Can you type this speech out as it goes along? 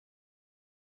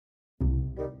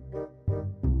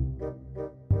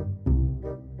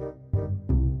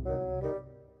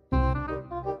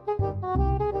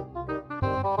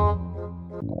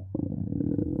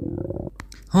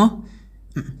Huh?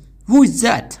 Who is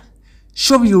that?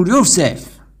 Show me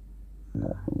yourself.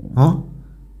 Huh?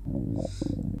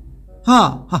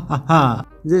 Ha ha ha ha.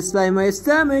 This by my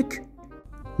stomach.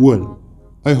 Well,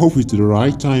 I hope it's the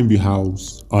right time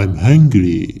because I'm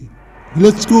hungry.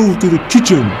 Let's go to the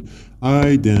kitchen.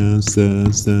 I dance,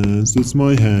 dance, dance with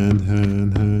my hand,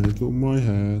 hand, hand to my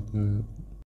head, head.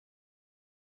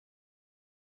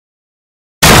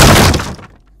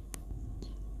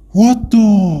 What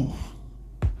the?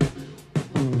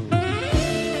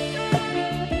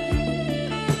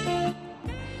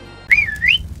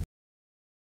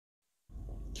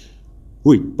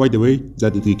 Wait, by the way,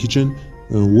 that is the kitchen.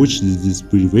 Which is this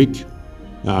pretty big?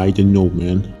 I don't know,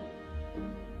 man.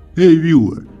 Hey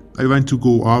viewer, I want to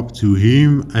go up to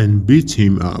him and beat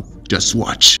him up. Just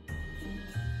watch.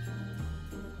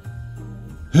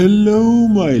 Hello,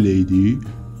 my lady.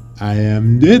 I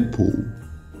am Deadpool.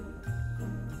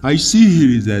 I see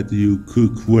here that you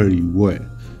cook very well.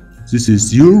 This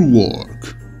is your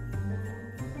work.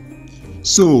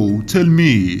 So tell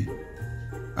me,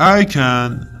 I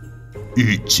can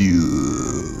eat you.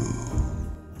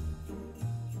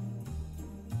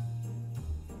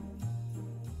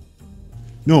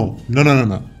 No.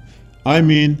 I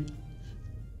mean,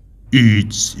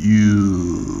 eat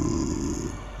you.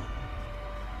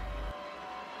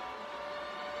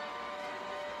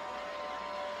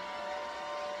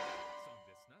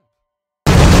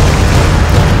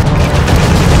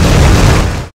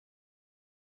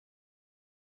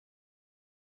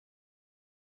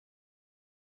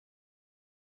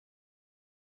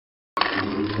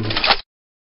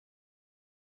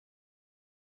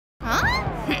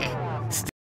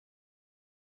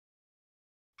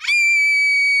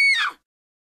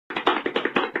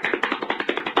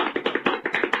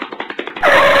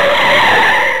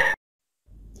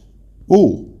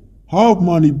 Oh, how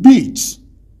many beats?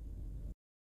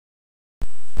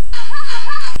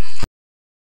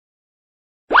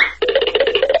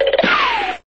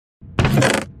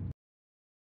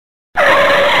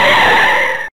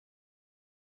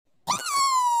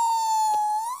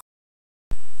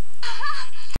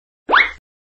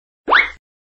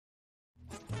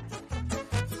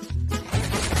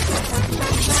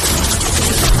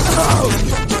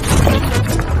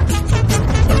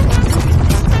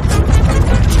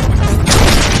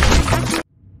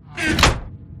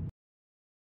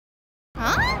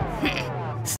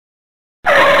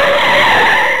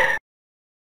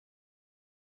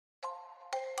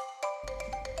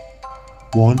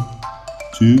 One,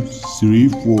 two, three,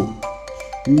 four.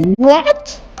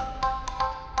 What?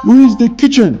 Where is the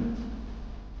kitchen?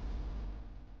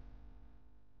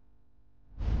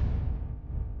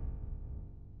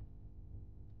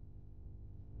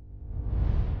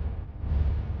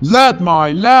 That's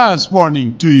my last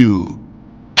warning to you.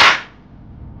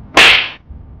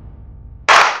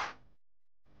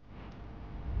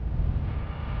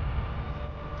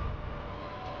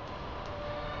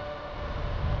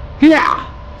 Yeah.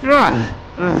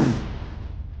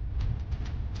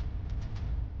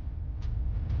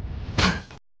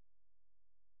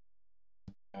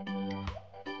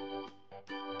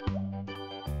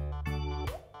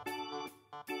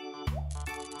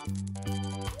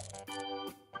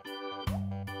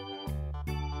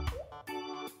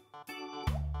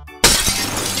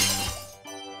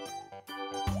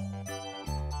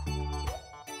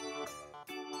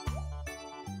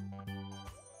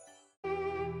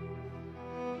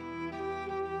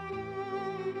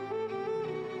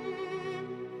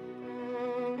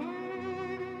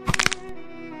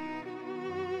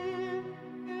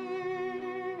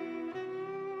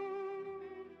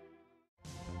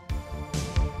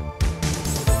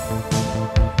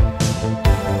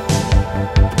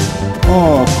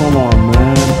 Oh, come on,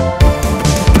 man.